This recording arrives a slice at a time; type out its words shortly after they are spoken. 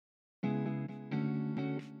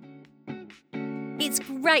It's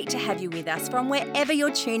great to have you with us from wherever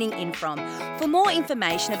you're tuning in from. For more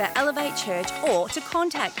information about Elevate Church or to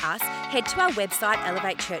contact us, head to our website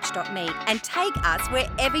elevatechurch.me and take us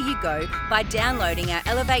wherever you go by downloading our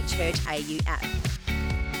Elevate Church AU app.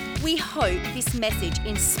 We hope this message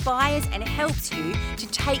inspires and helps you to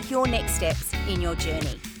take your next steps in your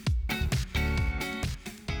journey.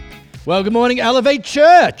 Well, good morning, Elevate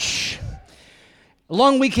Church. A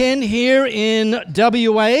long weekend here in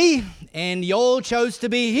WA, and you all chose to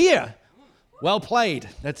be here. Well played.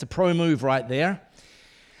 That's a pro move right there.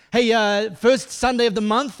 Hey, first Sunday of the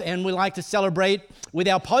month, and we like to celebrate with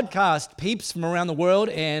our podcast peeps from around the world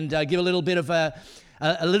and give a little bit of a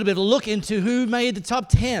look into who made the top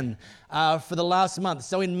 10 for the last month.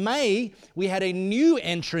 So in May, we had a new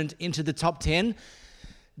entrant into the top 10,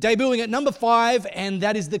 debuting at number 5, and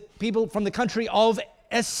that is the people from the country of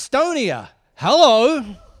Estonia. Hello.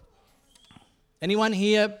 Anyone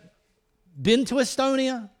here been to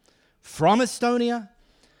Estonia? From Estonia?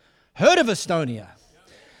 Heard of Estonia?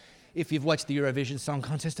 If you've watched the Eurovision Song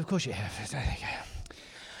Contest, of course you have.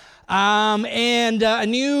 And a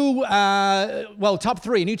new top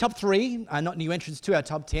three, not new entrants to our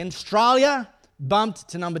top 10. Australia bumped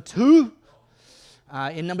to number 2.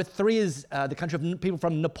 In number 3 is the country of people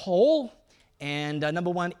from Nepal. And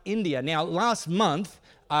number 1, India. Now, last month,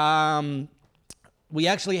 we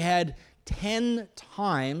actually had 10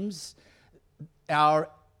 times our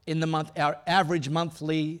average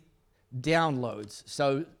monthly downloads.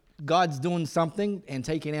 So God's doing something and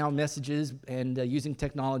taking our messages and using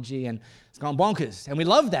technology, and it's gone bonkers. And we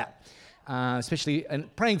love that, especially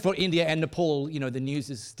and praying for India and Nepal. You know, the news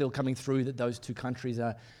is still coming through that those two countries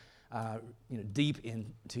are deep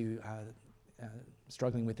into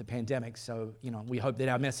struggling with the pandemic. So, we hope that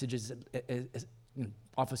our messages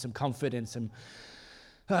offer some comfort and some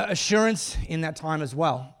assurance in that time as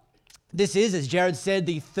well. This is, as Jared said,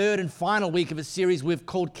 the third and final week of a series we've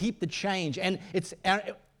called Keep the Change. And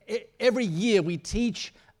every year we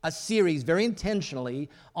teach a series very intentionally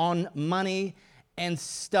on money and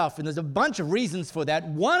stuff. And there's a bunch of reasons for that,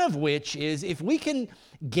 one of which is if we can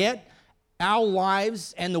get our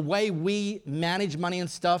lives and the way we manage money and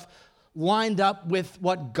stuff lined up with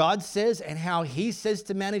what God says and how He says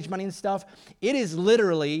to manage money and stuff, it is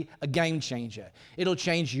literally a game changer. It'll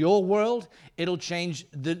change your world. It'll change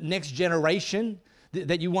the next generation,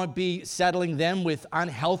 that you won't be settling them with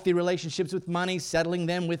unhealthy relationships with money, settling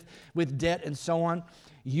them with debt and so on.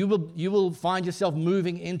 You will find yourself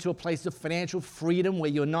moving into a place of financial freedom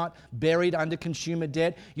where you're not buried under consumer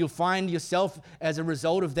debt. You'll find yourself, as a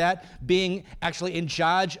result of that, being actually in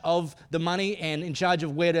charge of the money and in charge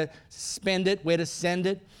of where to spend it, where to send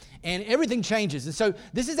it, and everything changes. And so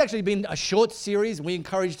this has actually been a short series. We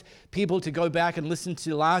encouraged people to go back and listen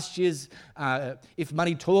to last year's If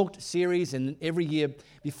Money Talked series, and every year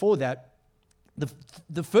before that.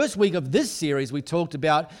 The first week of this series, we talked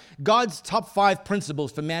about God's top 5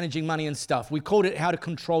 principles for managing money and stuff. We called it How to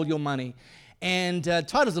Control Your Money. And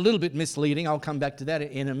title's a little bit misleading. I'll come back to that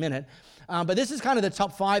in a minute. But this is kind of the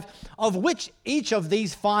top 5, of which each of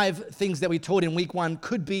these 5 things that we taught in week 1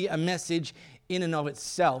 could be a message in and of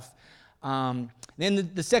itself. Then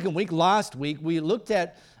the second week, last week, we looked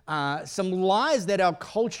at some lies that our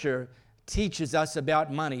culture teaches us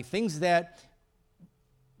about money, things that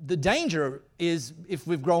the danger is, if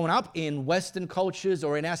we've grown up in Western cultures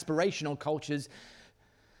or in aspirational cultures,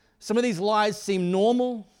 some of these lies seem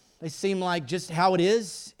normal. They seem like just how it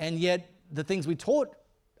is, and yet the things we taught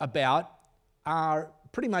about are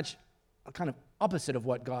pretty much kind of opposite of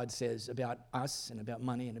what God says about us and about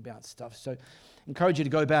money and about stuff. So I encourage you to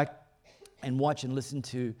go back and watch and listen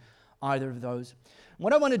to either of those.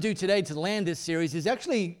 What I want to do today to land this series is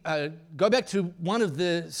actually go back to one of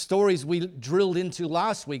the stories we drilled into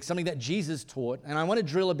last week, something that Jesus taught, and I want to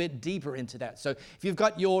drill a bit deeper into that. So if you've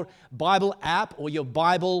got your Bible app or your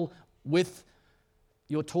Bible with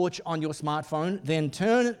your torch on your smartphone, then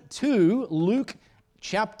turn to Luke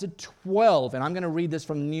chapter 12, and I'm going to read this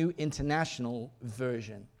from the New International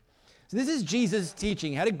Version. So this is Jesus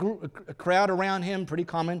teaching. He had a crowd around him, pretty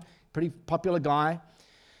common, pretty popular guy.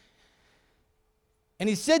 And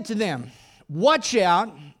he said to them, watch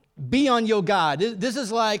out, be on your guard. This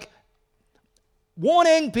is like,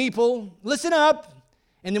 warning people, listen up.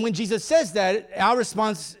 And then when Jesus says that, our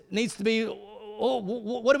response needs to be,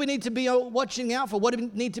 what do we need to be watching out for? What do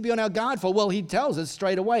we need to be on our guard for? Well, he tells us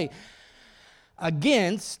straight away,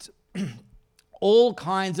 against all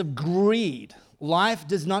kinds of greed. Life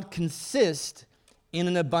does not consist in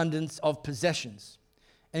an abundance of possessions.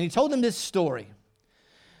 And he told them this story.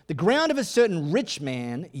 The ground of a certain rich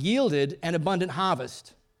man yielded an abundant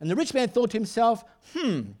harvest. And the rich man thought to himself,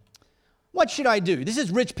 What should I do? This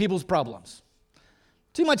is rich people's problems.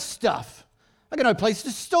 Too much stuff. I got no place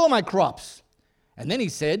to store my crops. And then he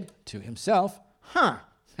said to himself,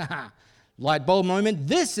 light bulb moment,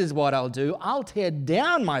 this is what I'll do. I'll tear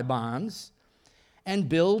down my barns and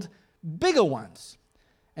build bigger ones.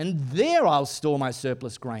 And there I'll store my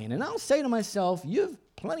surplus grain. And I'll say to myself, you've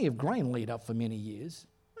plenty of grain laid up for many years.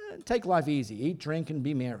 Take life easy, eat, drink, and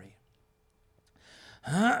be merry.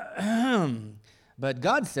 But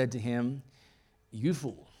God said to him, you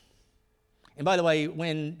fool. And by the way,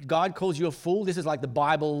 when God calls you a fool, this is like the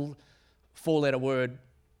Bible four-letter word,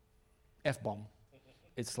 F-bomb.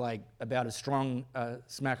 It's like about as strong a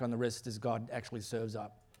smack on the wrist as God actually serves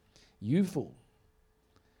up. You fool.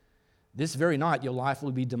 This very night your life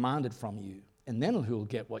will be demanded from you, and then you'll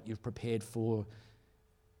get what you've prepared for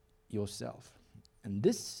yourself. And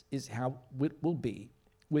this is how it will be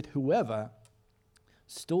with whoever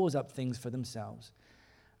stores up things for themselves,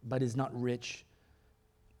 but is not rich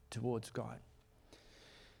towards God.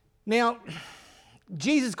 Now,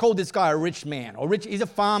 Jesus called this guy a rich man, or rich. He's a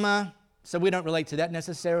farmer, so we don't relate to that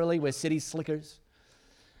necessarily. We're city slickers.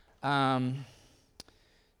 And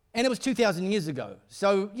it was 2,000 years ago.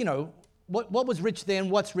 So, you know, what was rich then?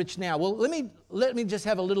 What's rich now? Well, let me just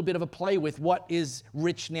have a little bit of a play with what is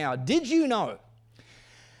rich now. Did you know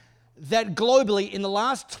that globally in the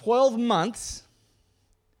last 12 months,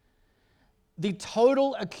 the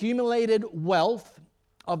total accumulated wealth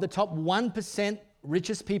of the top 1%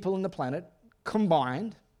 richest people on the planet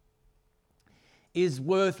combined is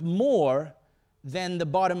worth more than the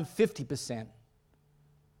bottom 50%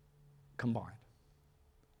 combined?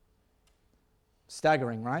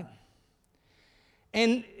 Staggering, right?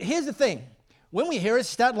 And here's the thing. When we hear a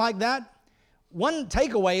stat like that, one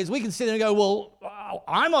takeaway is we can sit there and go, well,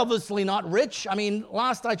 I'm obviously not rich. I mean,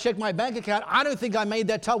 last I checked my bank account, I don't think I made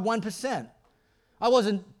that top 1%. I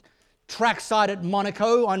wasn't trackside at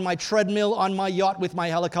Monaco on my treadmill on my yacht with my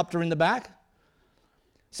helicopter in the back.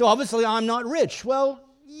 So obviously I'm not rich. Well,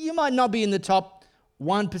 you might not be in the top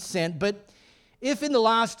 1%, but if in the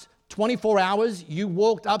last 24 hours you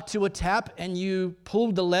walked up to a tap and you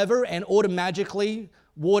pulled the lever and automatically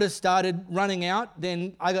water started running out,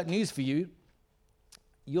 then I got news for you.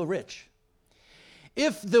 You're rich.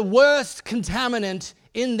 If the worst contaminant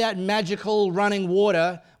in that magical running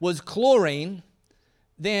water was chlorine,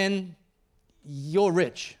 then you're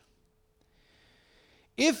rich.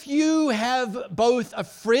 If you have both a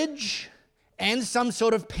fridge and some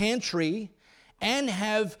sort of pantry and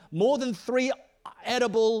have more than 3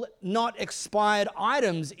 edible, not expired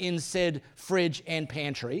items in said fridge and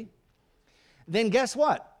pantry, then guess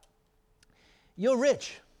what? You're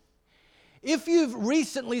rich. If you've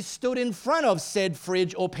recently stood in front of said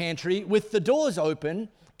fridge or pantry with the doors open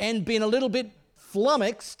and been a little bit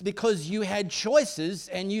flummoxed because you had choices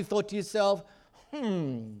and you thought to yourself,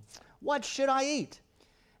 what should I eat?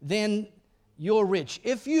 Then you're rich.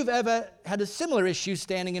 If you've ever had a similar issue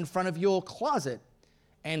standing in front of your closet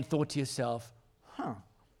and thought to yourself,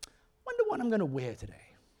 wonder what I'm going to wear today,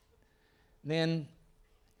 then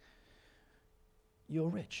you're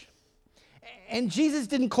rich. And Jesus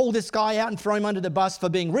didn't call this guy out and throw him under the bus for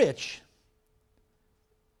being rich.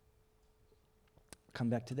 Come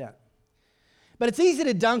back to that. But it's easy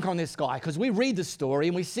to dunk on this guy because we read the story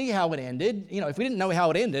and we see how it ended. You know, if we didn't know how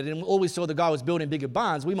it ended and all we saw the guy was building bigger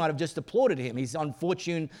barns, we might have just applauded him. He's on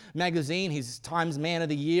Fortune magazine. He's Times Man of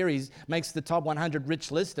the Year. He makes the top 100 rich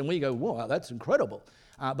list. And we go, wow, that's incredible.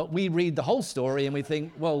 But we read the whole story and we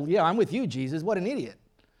think, well, yeah, I'm with you, Jesus. What an idiot.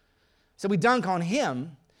 So we dunk on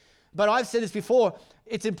him. But I've said this before.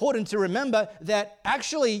 It's important to remember that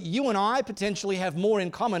actually you and I potentially have more in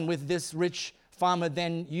common with this rich farmer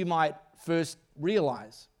than you might first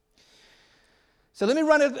realize. So let me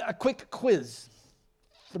run a quick quiz.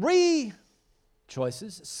 3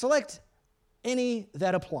 choices. Select any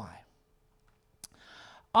that apply.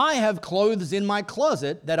 I have clothes in my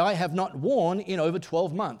closet that I have not worn in over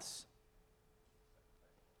 12 months.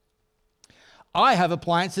 I have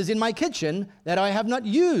appliances in my kitchen that I have not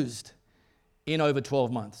used in over 12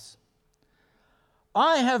 months.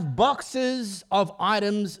 I have boxes of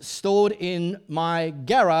items stored in my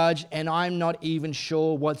garage and I'm not even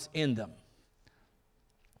sure what's in them.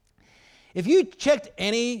 If you checked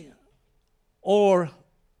any or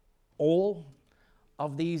all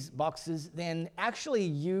of these boxes, then actually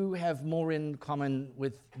you have more in common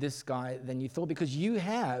with this guy than you thought because you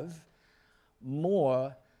have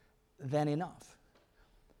more than enough.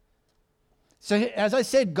 So as I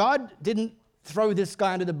said, God didn't throw this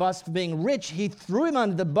guy under the bus for being rich. He threw him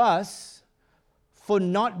under the bus for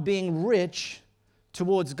not being rich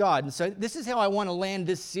towards God. And so this is how I want to land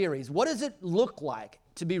this series. What does it look like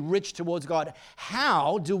to be rich towards God?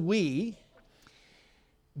 How do we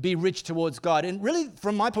be rich towards God? And really,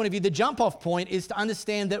 from my point of view, the jump-off point is to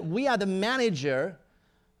understand that we are the manager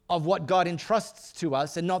of what God entrusts to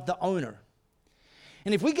us and not the owner.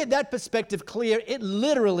 And if we get that perspective clear, it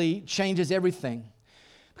literally changes everything.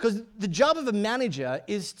 Because the job of a manager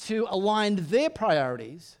is to align their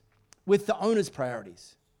priorities with the owner's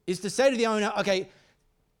priorities. Is to say to the owner, okay,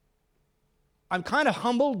 I'm kind of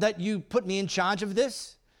humbled that you put me in charge of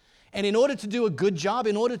this. And in order to do a good job,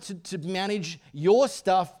 in order to manage your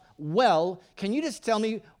stuff well, can you just tell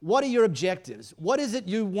me, what are your objectives? What is it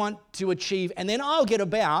you want to achieve? And then I'll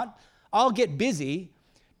get busy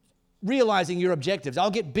realizing your objectives.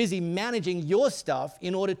 I'll get busy managing your stuff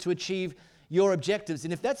in order to achieve your objectives.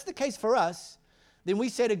 And if that's the case for us, then we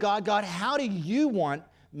say to God, God, how do you want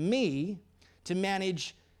me to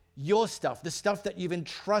manage your stuff, the stuff that you've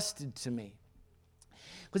entrusted to me?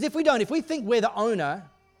 Because if we think we're the owner,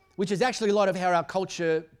 which is actually a lot of how our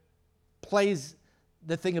culture plays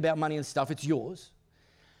the thing about money and stuff, it's yours.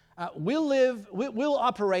 We'll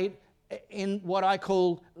operate in what I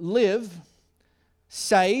call live,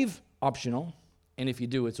 save, optional, and if you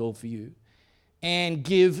do, it's all for you, and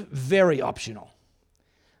give, very optional.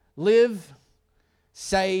 Live,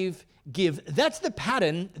 save, give. That's the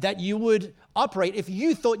pattern that you would operate if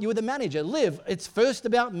you thought you were the manager. Live, it's first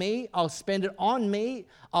about me. I'll spend it on me.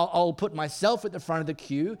 I'll put myself at the front of the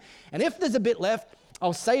queue. And if there's a bit left,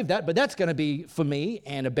 I'll save that, but that's going to be for me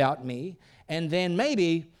and about me. And then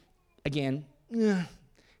maybe, again,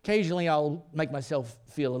 occasionally I'll make myself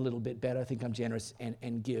feel a little bit better, think I'm generous,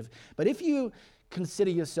 and give. But if you consider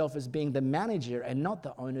yourself as being the manager and not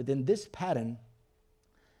the owner, then this pattern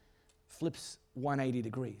flips 180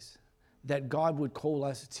 degrees. That God would call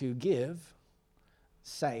us to give,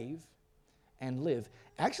 save, and live.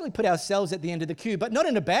 Actually put ourselves at the end of the queue, but not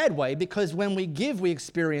in a bad way, because when we give, we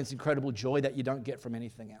experience incredible joy that you don't get from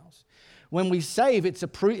anything else. When we save, it's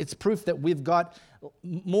proof that we've got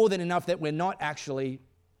more than enough, that we're not actually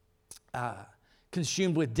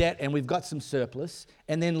consumed with debt, and we've got some surplus.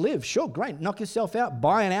 And then live. Sure, great. Knock yourself out.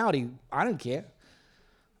 Buy an Audi. I don't care.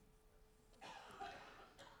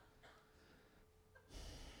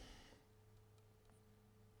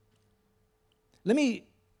 Let me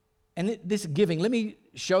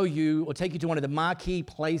show you or take you to one of the marquee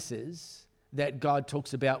places that God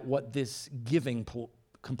talks about what this giving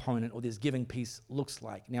component or this giving piece looks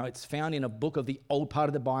like. Now, it's found in a book of the old part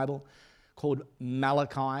of the Bible called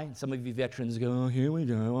Malachi. Some of you veterans go, oh, here we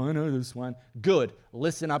go, I know this one. Good,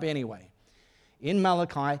 listen up anyway. In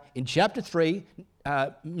Malachi, in chapter 3,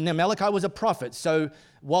 now Malachi was a prophet, so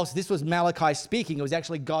whilst this was Malachi speaking, it was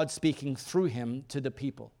actually God speaking through him to the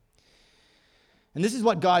people. And this is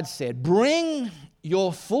what God said: bring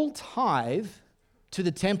your full tithe to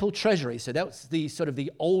the temple treasury. So that's the sort of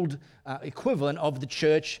the old equivalent of the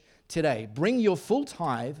church today. Bring your full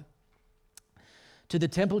tithe to the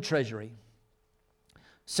temple treasury,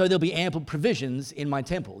 so there'll be ample provisions in my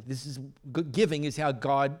temple. Giving is how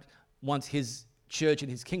God wants his church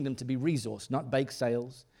and his kingdom to be resourced, not bake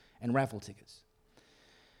sales and raffle tickets.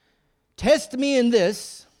 Test me in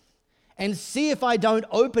this, and see if I don't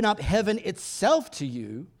open up heaven itself to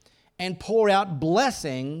you and pour out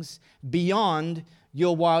blessings beyond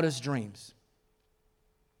your wildest dreams.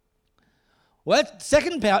 Well, that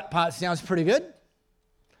second part sounds pretty good.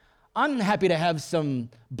 I'm happy to have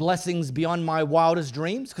some blessings beyond my wildest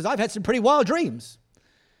dreams, because I've had some pretty wild dreams.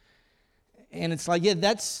 And it's like, yeah,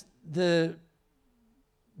 that's the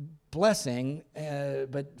blessing,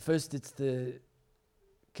 but first it's the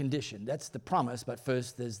condition. That's the promise, but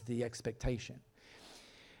first there's the expectation.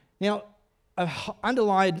 Now, I've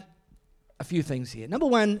underlined a few things here. Number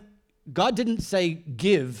one, God didn't say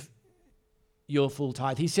give your full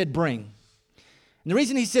tithe. He said bring. And the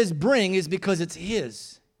reason he says bring is because it's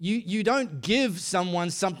his. You don't give someone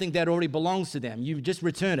something that already belongs to them. You just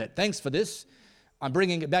return it. Thanks for this. I'm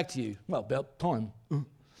bringing it back to you. Well, about time. You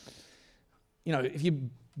know, if you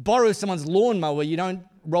borrow someone's lawnmower, you don't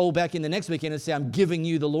roll back in the next weekend and say, I'm giving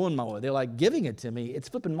you the lawnmower. They're like, giving it to me? It's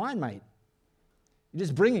flipping mine, mate. You're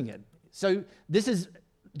just bringing it. So this is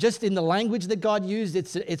just in the language that God used,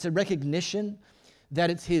 it's a recognition that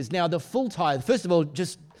it's his. Now, the full tithe, first of all,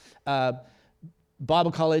 just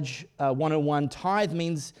Bible College 101, tithe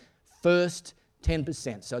means first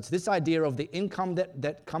 10%. So it's this idea of the income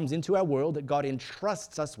that comes into our world that God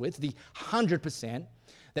entrusts us with, the 100%,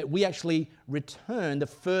 that we actually return the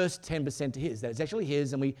first 10% to his. That it's actually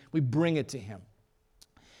his, and we bring it to him.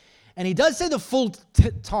 And he does say the full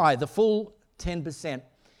tithe, the full 10%.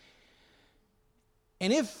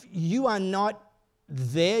 And if you are not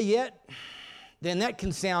there yet, then that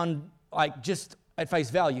can sound like, just at face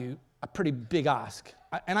value, a pretty big ask.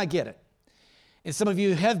 And I get it. And some of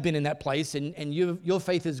you have been in that place, and your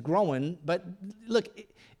faith is growing. But look,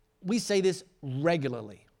 we say this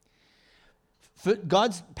regularly. For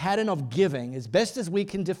God's pattern of giving, as best as we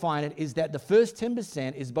can define it, is that the first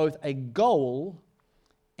 10% is both a goal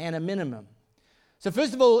and a minimum. So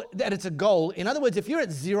first of all, that it's a goal. In other words, if you're at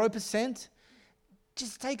 0%,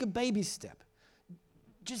 just take a baby step.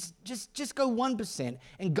 Just go 1%.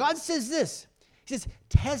 And God says this. He says,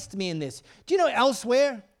 test me in this. Do you know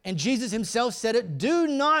elsewhere, and Jesus himself said it, do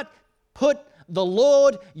not put the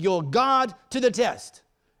Lord your God to the test,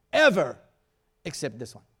 ever, except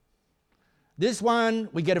this one. This one,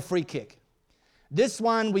 we get a free kick. This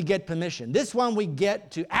one, we get permission. This one, we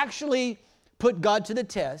get to actually put God to the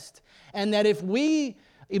test. And that if we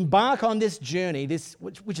embark on this journey,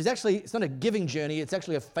 which is actually, it's not a giving journey, it's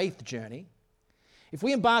actually a faith journey. If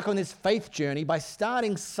we embark on this faith journey by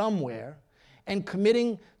starting somewhere and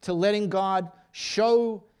committing to letting God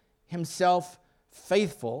show himself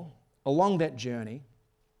faithful along that journey,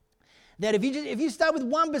 that if you start with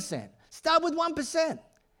 1%, start with 1%.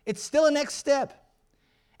 It's still a next step.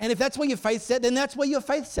 And if that's where your faith's at, then that's where your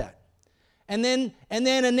faith's at. And then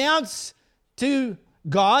announce to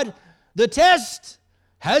God, the test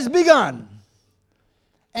has begun.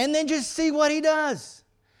 And then just see what he does.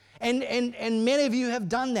 And many of you have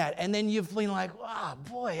done that. And then you've been like, oh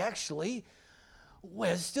boy, actually,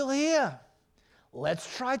 we're still here.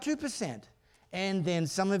 Let's try 2%. And then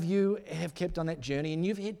some of you have kept on that journey and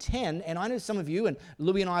you've hit 10. And I know some of you, and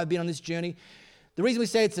Louis and I have been on this journey. The reason we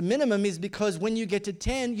say it's a minimum is because when you get to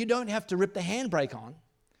 10, you don't have to rip the handbrake on.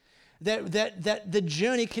 That the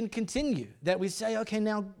journey can continue. That we say, okay,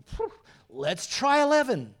 now let's try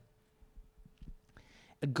 11.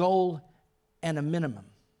 A goal and a minimum.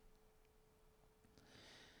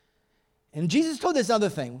 And Jesus taught this other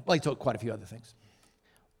thing. Well, he taught quite a few other things.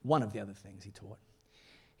 One of the other things he taught.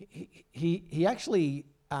 He actually,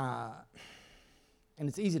 and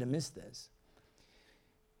it's easy to miss this,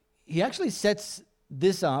 he actually sets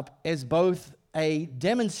this up as both a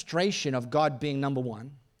demonstration of God being number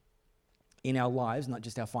one in our lives, not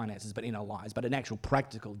just our finances, but in our lives, but an actual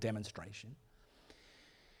practical demonstration.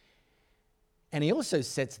 And he also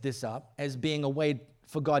sets this up as being a way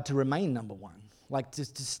for God to remain number one, like to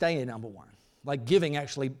stay at number one. Like giving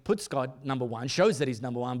actually puts God number one, shows that he's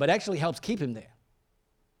number one, but actually helps keep him there.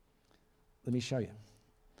 Let me show you.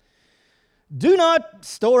 Do not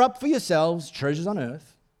store up for yourselves treasures on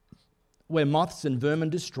earth, where moths and vermin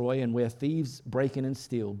destroy and where thieves break in and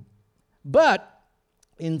steal. But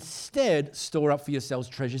instead, store up for yourselves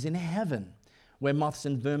treasures in heaven, where moths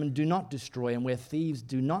and vermin do not destroy and where thieves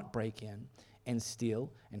do not break in and steal.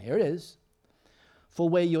 And here it is. For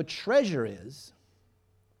where your treasure is,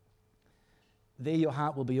 there your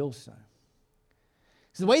heart will be also.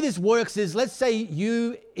 So the way this works is, let's say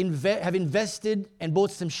you have invested and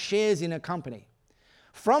bought some shares in a company.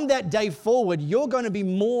 From that day forward, you're going to be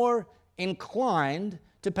more inclined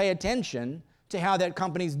to pay attention to how that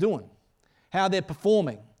company's doing, how they're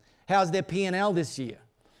performing, how's their P&L this year.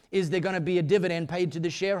 Is there going to be a dividend paid to the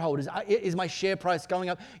shareholders? Is my share price going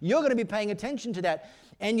up? You're going to be paying attention to that.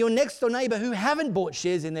 And your next door neighbor who haven't bought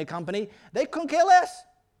shares in their company, they couldn't care less.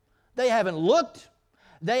 They haven't looked.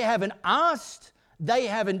 They haven't asked. They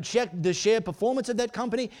haven't checked the share performance of that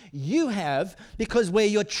company. You have, because where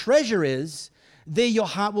your treasure is, there your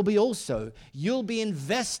heart will be also. You'll be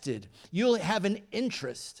invested. You'll have an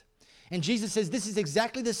interest. And Jesus says this is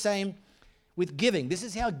exactly the same with giving. This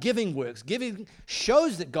is how giving works. Giving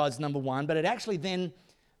shows that God's number one, but it actually then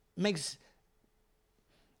makes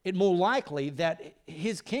it more likely that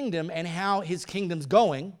his kingdom and how his kingdom's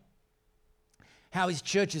going, how his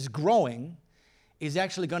church is growing, is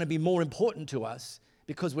actually going to be more important to us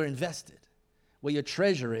because we're invested. Where your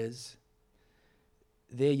treasure is,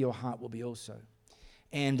 there your heart will be also.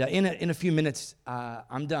 And in a few minutes,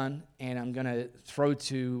 I'm done, and I'm going to throw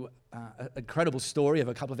to an incredible story of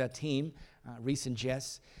a couple of our team, Reese and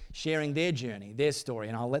Jess, sharing their journey, their story,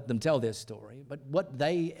 and I'll let them tell their story. But what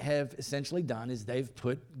they have essentially done is they've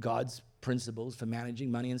put God's principles for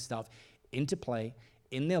managing money and stuff into play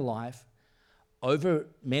in their life over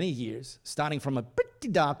many years, starting from a pretty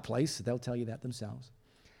dark place. They'll tell you that themselves.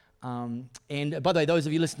 And by the way, those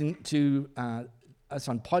of you listening to us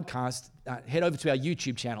on podcast, head over to our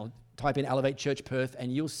YouTube channel, type in Elevate Church Perth,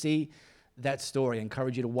 and you'll see that story. I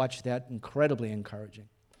encourage you to watch that. Incredibly encouraging.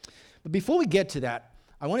 But before we get to that,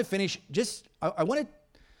 I want to finish I want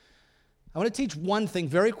to teach one thing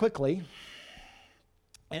very quickly.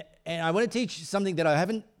 And I want to teach something that I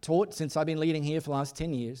haven't taught since I've been leading here for the last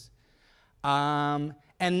 10 years. and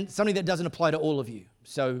something that doesn't apply to all of you.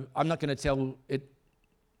 So I'm not going to tell it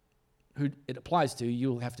who it applies to.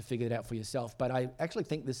 You'll have to figure it out for yourself. But I actually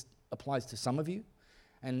think this applies to some of you,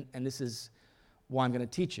 and this is why I'm going to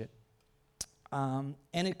teach it. And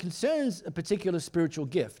it concerns a particular spiritual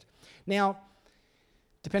gift. Now,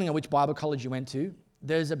 depending on which Bible college you went to,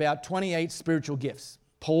 there's about 28 spiritual gifts.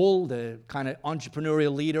 Paul, the kind of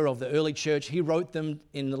entrepreneurial leader of the early church, he wrote them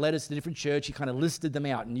in the letters to different church. He kind of listed them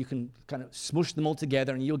out, and you can kind of smush them all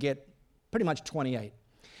together, and you'll get pretty much 28.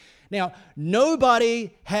 Now,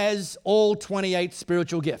 nobody has all 28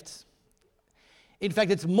 spiritual gifts. In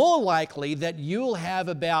fact, it's more likely that you'll have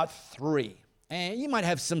about 3. And you might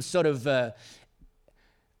have some sort of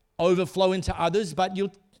overflow into others, but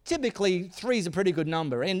you'll typically 3 is a pretty good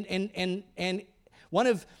number. And one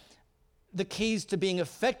of the keys to being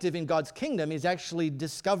effective in God's kingdom is actually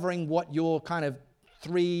discovering what your kind of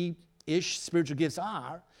 3-ish spiritual gifts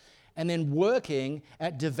are, and then working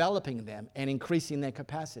at developing them and increasing their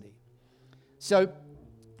capacity. So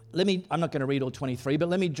I'm not going to read all 23, but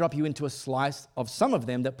let me drop you into a slice of some of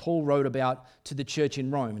them that Paul wrote about to the church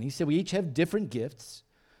in Rome. And he said, we each have different gifts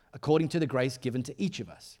according to the grace given to each of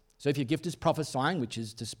us. So if your gift is prophesying, which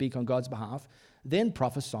is to speak on God's behalf, then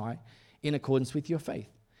prophesy in accordance with your faith.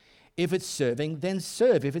 If it's serving, then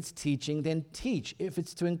serve. If it's teaching, then teach. If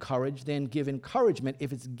it's to encourage, then give encouragement.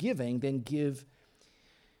 If it's giving, then give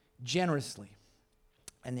generously.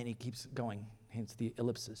 And then he keeps going, hence the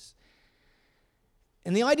ellipsis.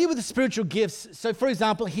 And the idea with the spiritual gifts, so for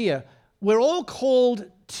example here, we're all called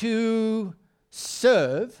to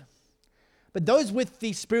serve, but those with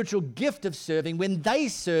the spiritual gift of serving, when they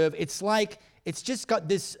serve, it's like it's just got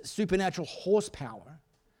this supernatural horsepower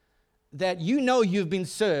that you know you've been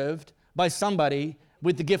served by somebody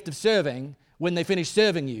with the gift of serving when they finish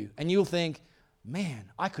serving you. And you'll think,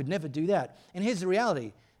 man, I could never do that. And here's the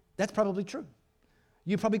reality. That's probably true.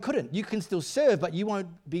 You probably couldn't. You can still serve, but you won't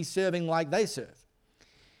be serving like they serve.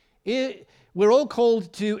 We're all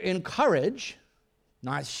called to encourage.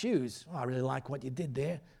 Nice shoes. Oh, I really like what you did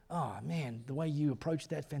there. Oh, man, the way you approached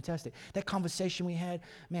that, fantastic. That conversation we had,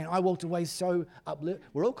 man, I walked away so uplifted.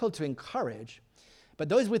 We're all called to encourage. But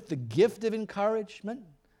those with the gift of encouragement,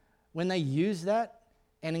 when they use that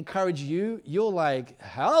and encourage you, you're like,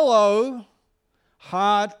 hello,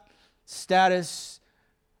 heart, status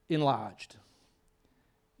enlarged.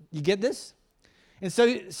 You get this? And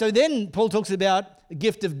so then Paul talks about the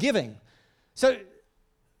gift of giving. So,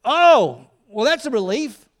 well, that's a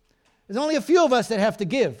relief. There's only a few of us that have to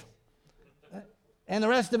give. And the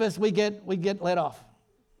rest of us, we get let off.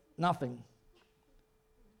 Nothing.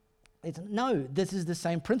 No, this is the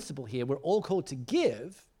same principle here. We're all called to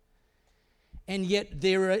give, and yet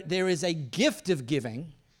there is a gift of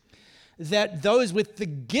giving that those with the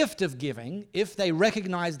gift of giving, if they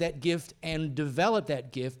recognize that gift and develop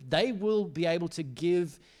that gift, they will be able to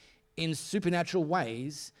give in supernatural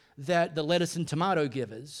ways that the lettuce and tomato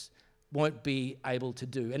givers won't be able to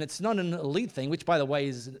do. And it's not an elite thing, which, by the way,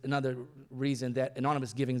 is another reason that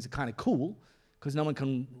anonymous giving is kind of cool, because no one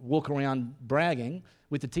can walk around bragging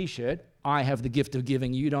with a T-shirt, I have the gift of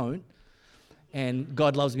giving, you don't, and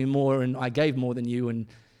God loves me more and I gave more than you, and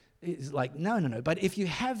it's like, no. But if you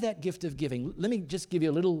have that gift of giving, let me just give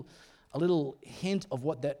you a little hint of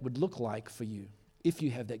what that would look like for you. If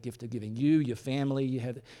you have that gift of giving, you, your family, you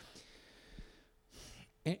have,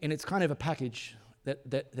 and it's kind of a package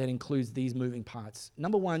that includes these moving parts.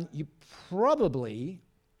 Number one, you probably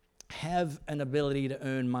have an ability to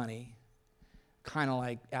earn money, kind of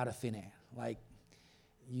like out of thin air. Like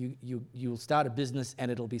you'll start a business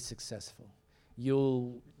and it'll be successful.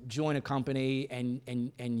 You'll join a company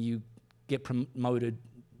and you get promoted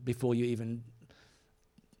before you even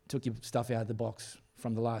took your stuff out of the box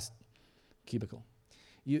from the last cubicle.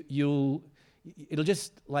 It'll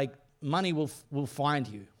just like money will find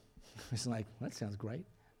you. It's like, well, that sounds great.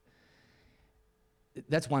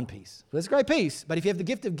 That's one piece. That's a great piece. But if you have the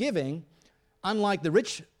gift of giving, unlike the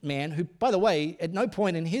rich man, who, by the way, at no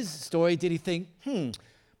point in his story did he think,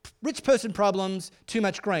 rich person problems, too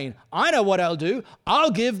much grain. I know what I'll do. I'll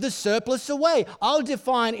give the surplus away. I'll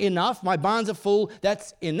define enough. My barns are full.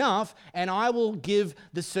 That's enough. And I will give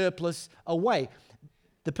the surplus away.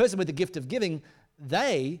 The person with the gift of giving,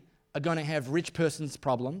 they are going to have rich person's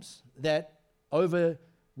problems that over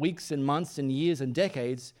weeks and months and years and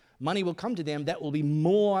decades, money will come to them that will be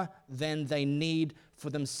more than they need for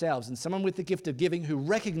themselves. And someone with the gift of giving who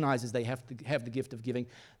recognizes they have to have the gift of giving,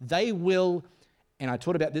 they will, and I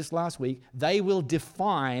taught about this last week, they will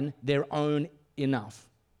define their own enough.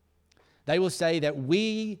 They will say that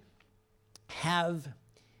we have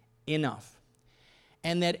enough.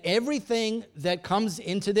 And that everything that comes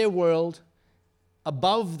into their world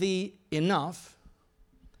above the enough,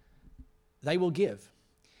 they will give.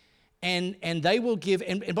 And they will give,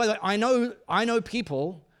 and by the way, I know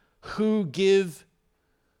people who give,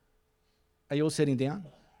 are you all sitting down?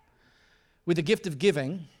 With the gift of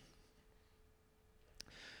giving,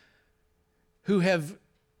 who have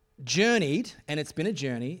journeyed, and it's been a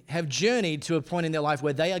journey, have journeyed to a point in their life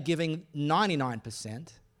where they are giving 99%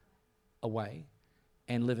 away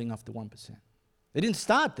and living off the 1%. They didn't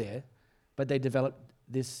start there, but they developed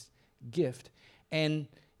this gift. And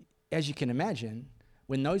as you can imagine,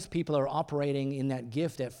 when those people are operating in that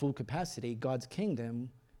gift at full capacity, God's kingdom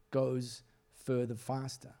goes further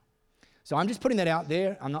faster. So I'm just putting that out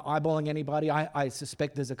there. I'm not eyeballing anybody. I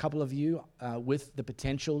suspect there's a couple of you with the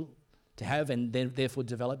potential to have and then therefore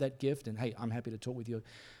develop that gift. And hey, I'm happy to talk with you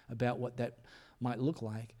about what that might look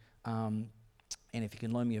like. And if you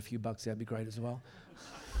can loan me a few bucks, that'd be great as well.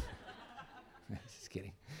 Just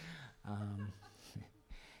kidding.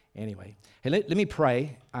 Anyway, hey, let me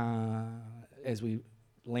pray as we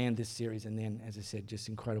land this series, and then, as I said, just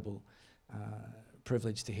incredible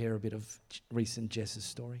privilege to hear a bit of recent Jess's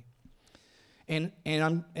story. And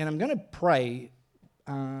I'm going to pray.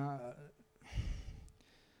 Let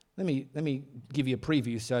me give you a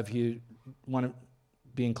preview. So if you want to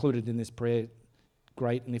be included in this prayer,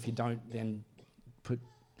 great. And if you don't, then put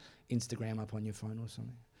Instagram up on your phone or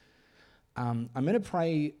something. I'm going to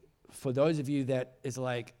pray for those of you that is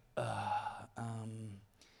like,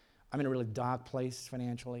 I'm in a really dark place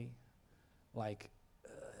financially. Like,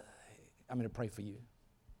 I'm going to pray for you.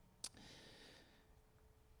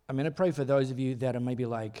 I'm going to pray for those of you that are maybe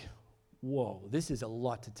like, whoa, this is a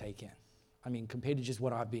lot to take in. I mean, compared to just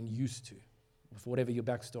what I've been used to, for whatever your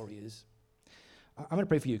backstory is. I'm going to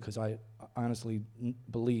pray for you because I honestly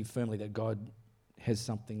believe firmly that God has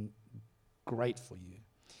something great for you.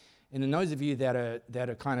 And then those of you that are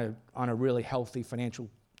kind of on a really healthy financial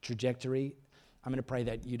trajectory, I'm going to pray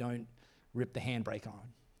that you don't rip the handbrake on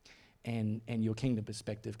and your kingdom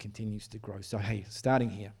perspective continues to grow. So, hey, starting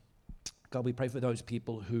here, God, we pray for those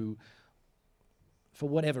people who, for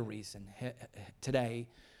whatever reason, today,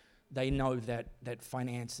 they know that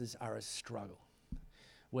finances are a struggle.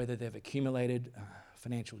 Whether they've accumulated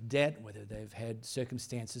financial debt, whether they've had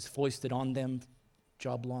circumstances foisted on them,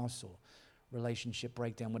 job loss or relationship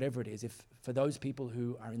breakdown, whatever it is, if for those people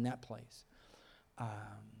who are in that place,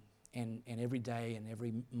 and every day and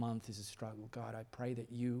every month is a struggle, God, I pray that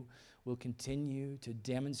you will continue to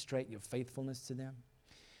demonstrate your faithfulness to them,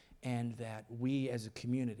 and that we as a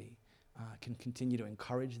community can continue to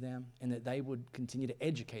encourage them, and that they would continue to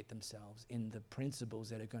educate themselves in the principles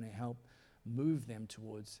that are going to help move them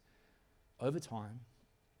towards, over time,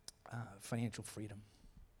 financial freedom.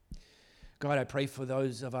 God, I pray for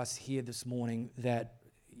those of us here this morning that,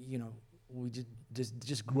 you know, we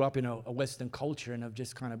just grew up in a Western culture and have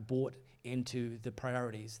just kind of bought into the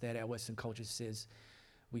priorities that our Western culture says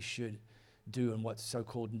we should do and what's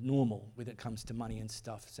so-called normal when it comes to money and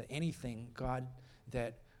stuff. So anything, God,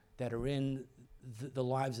 that are in the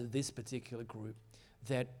lives of this particular group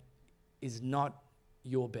that is not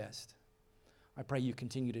your best, I pray you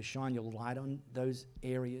continue to shine your light on those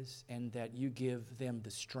areas, and that you give them the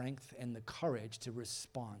strength and the courage to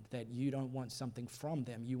respond, that you don't want something from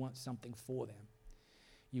them, you want something for them.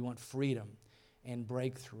 You want freedom and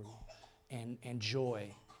breakthrough and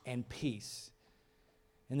joy and peace.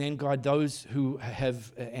 And then, God, those who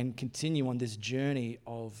have and continue on this journey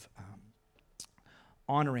of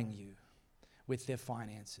honoring you with their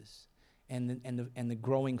finances and the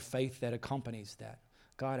growing faith that accompanies that.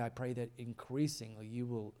 God, I pray that increasingly you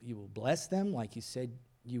will bless them like you said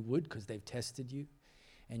you would, because they've tested you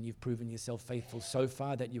and you've proven yourself faithful so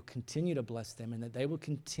far, that you'll continue to bless them, and that they will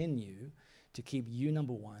continue to keep you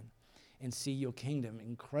number one and see your kingdom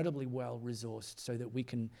incredibly well resourced so that we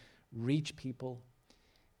can reach people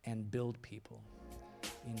and build people.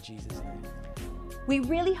 In Jesus' name. We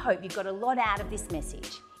really hope you got a lot out of this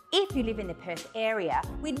message. If you live in the Perth area,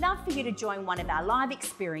 we'd love for you to join one of our live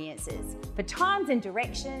experiences. For times and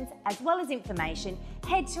directions, as well as information,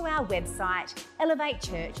 head to our website,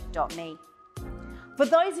 elevatechurch.me. For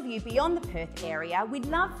those of you beyond the Perth area, we'd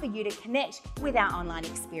love for you to connect with our online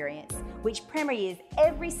experience, which premieres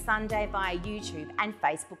every Sunday via YouTube and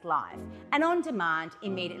Facebook Live, and on demand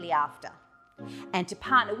immediately after. And to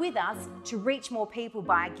partner with us to reach more people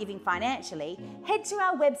by giving financially, head to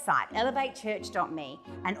our website, elevatechurch.me,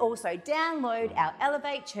 and also download our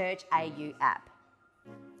Elevate Church AU app.